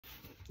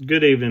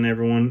Good evening,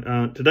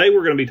 everyone. Today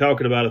we're going to be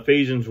talking about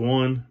Ephesians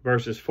 1,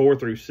 verses 4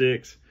 through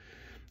 6.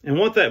 And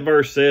what that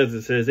verse says,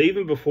 it says,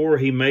 even before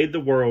he made the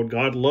world,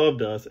 God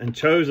loved us and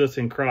chose us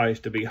in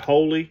Christ to be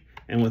holy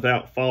and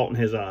without fault in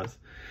his eyes.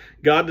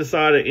 God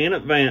decided in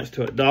advance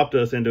to adopt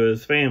us into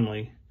his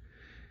family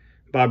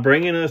by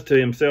bringing us to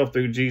himself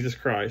through Jesus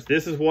Christ.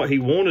 This is what he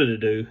wanted to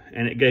do,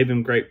 and it gave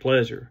him great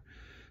pleasure.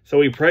 So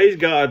we praise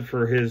God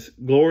for his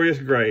glorious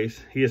grace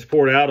he has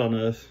poured out on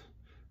us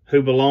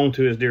who belong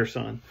to his dear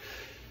Son.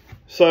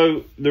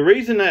 So the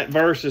reason that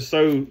verse is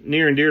so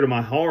near and dear to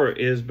my heart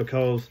is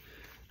because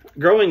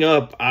growing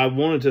up, I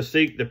wanted to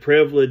seek the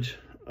privilege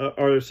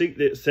or seek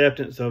the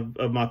acceptance of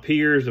my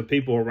peers, of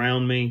people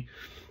around me.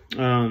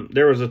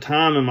 There was a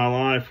time in my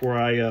life where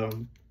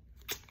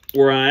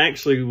I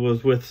actually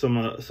was with some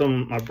of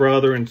my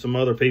brother and some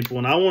other people,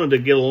 and I wanted to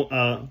get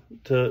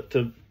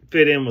to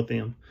fit in with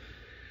them.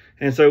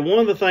 And so one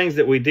of the things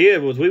that we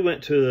did was we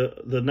went to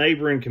the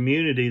neighboring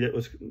community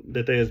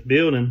that they was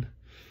building.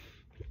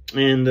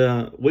 And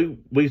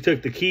we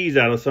took the keys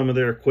out of some of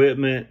their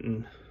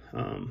equipment,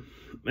 and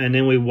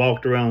then we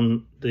walked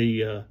around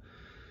the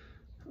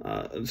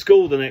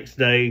school the next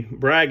day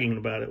bragging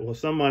about it. Well,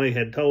 somebody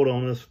had told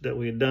on us that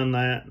we had done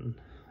that, and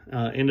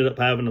ended up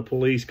having the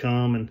police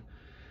come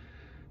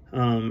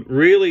and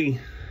really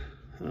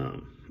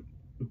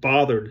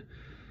bothered.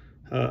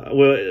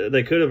 Well,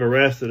 they could have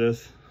arrested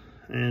us,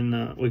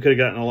 and we could have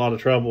gotten in a lot of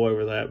trouble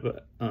over that.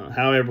 But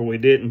however, we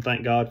didn't.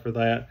 Thank God for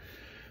that.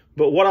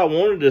 But what I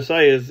wanted to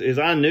say is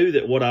I knew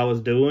that what I was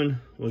doing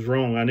was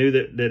wrong. I knew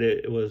that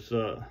it was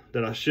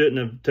that I shouldn't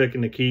have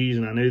taken the keys,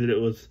 and I knew that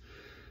it was,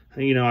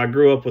 I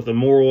grew up with a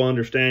moral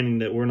understanding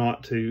that we're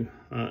not to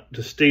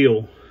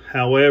steal.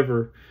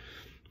 However,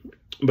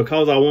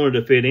 because I wanted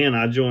to fit in,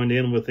 I joined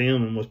in with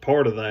them and was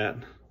part of that.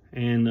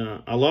 And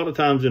a lot of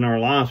times in our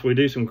lives, we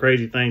do some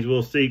crazy things.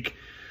 We'll seek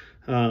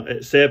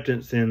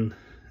acceptance in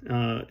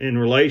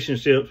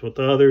relationships with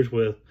others.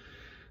 We'll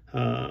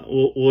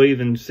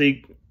even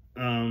seek.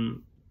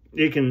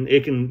 It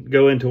can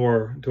go into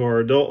our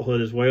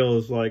adulthood as well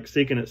as like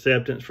seeking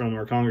acceptance from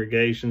our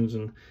congregations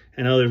and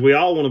others. We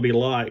all want to be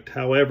liked.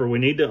 However, we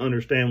need to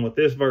understand what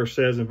this verse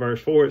says in verse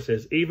 4. It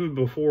says, even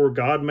before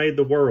God made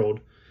the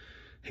world,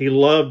 he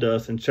loved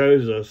us and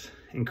chose us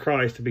in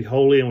Christ to be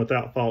holy and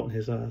without fault in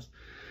his eyes.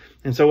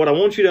 And so what I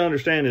want you to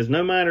understand is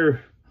no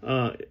matter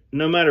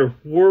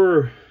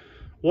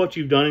what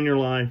you've done in your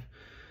life,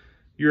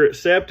 your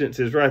acceptance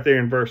is right there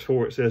in verse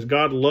 4. It says,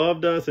 God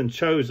loved us and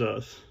chose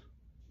us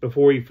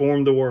before he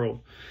formed the world.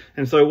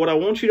 And so what I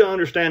want you to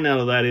understand out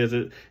of that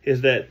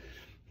is that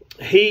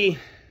he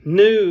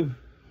knew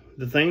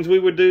the things we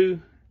would do.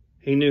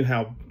 He knew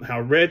how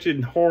wretched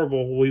and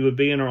horrible we would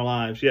be in our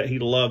lives, yet he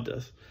loved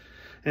us.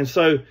 And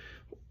so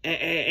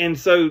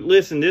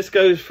listen, this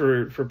goes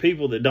for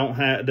people that don't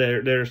have,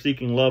 that are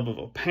seeking love of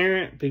a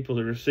parent, people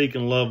that are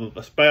seeking love of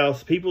a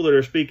spouse, people that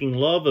are seeking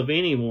love of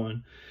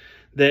anyone.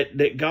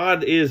 That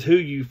God is who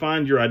you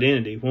find your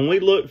identity. When we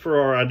look for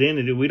our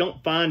identity, we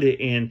don't find it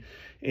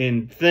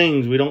in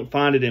things. We don't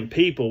find it in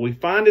people. We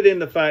find it in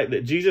the fact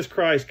that Jesus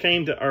Christ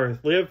came to earth,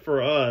 lived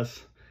for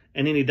us,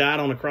 and then he died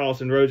on the cross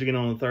and rose again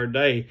on the third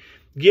day,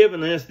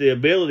 giving us the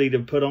ability to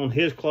put on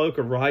his cloak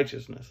of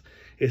righteousness.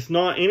 It's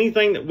not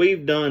anything that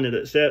we've done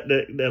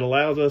that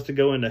allows us to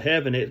go into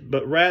heaven,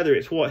 but rather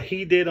it's what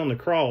he did on the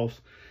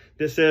cross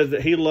that says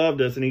that he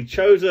loved us and he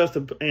chose us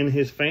in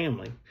his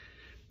family.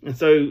 And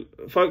so,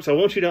 folks, I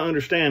want you to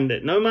understand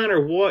that no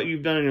matter what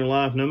you've done in your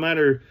life, no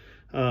matter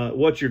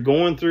what you're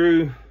going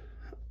through,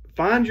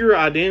 find your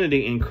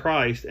identity in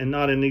Christ and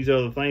not in these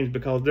other things,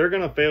 because they're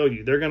going to fail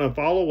you. They're going to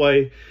fall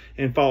away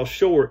and fall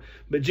short.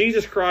 But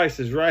Jesus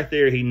Christ is right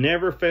there. He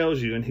never fails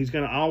you, and he's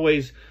going to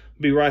always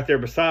be right there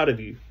beside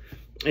of you.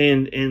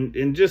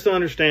 And just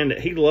understand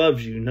that he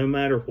loves you no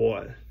matter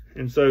what.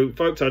 And so,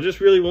 folks, I just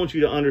really want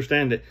you to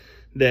understand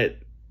that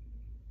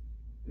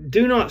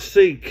do not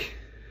seek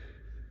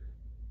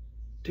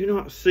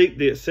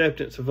the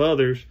acceptance of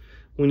others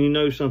when you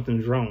know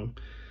something's wrong.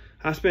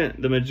 I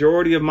spent the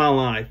majority of my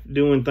life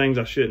doing things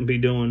I shouldn't be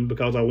doing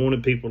because I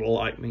wanted people to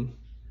like me.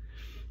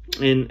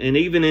 And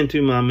even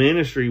into my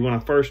ministry, when I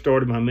first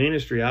started my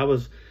ministry, I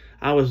was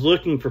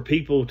looking for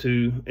people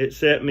to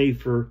accept me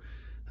for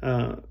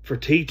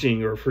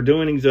teaching or for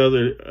doing these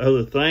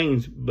other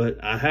things,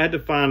 but I had to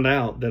find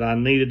out that I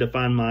needed to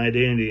find my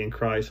identity in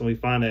Christ, and we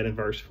find that in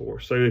verse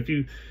 4. So if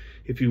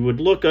you would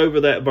look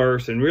over that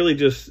verse and really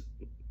just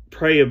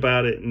pray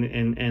about it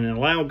and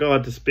allow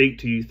God to speak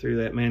to you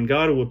through that, man,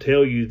 God will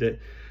tell you that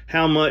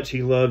how much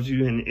he loves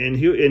you, and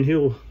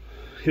he'll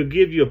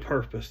give you a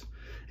purpose.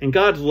 And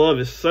God's love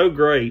is so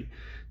great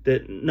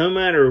that no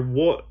matter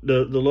what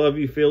the love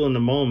you feel in the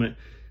moment,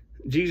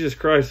 Jesus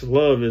Christ's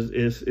love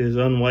is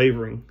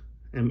unwavering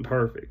and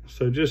perfect.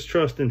 So just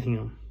trust in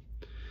him.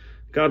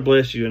 God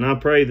bless you, and I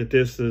pray that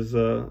this is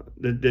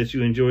that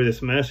you enjoy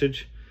this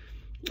message,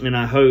 and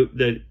I hope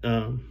that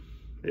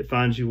it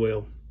finds you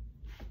well.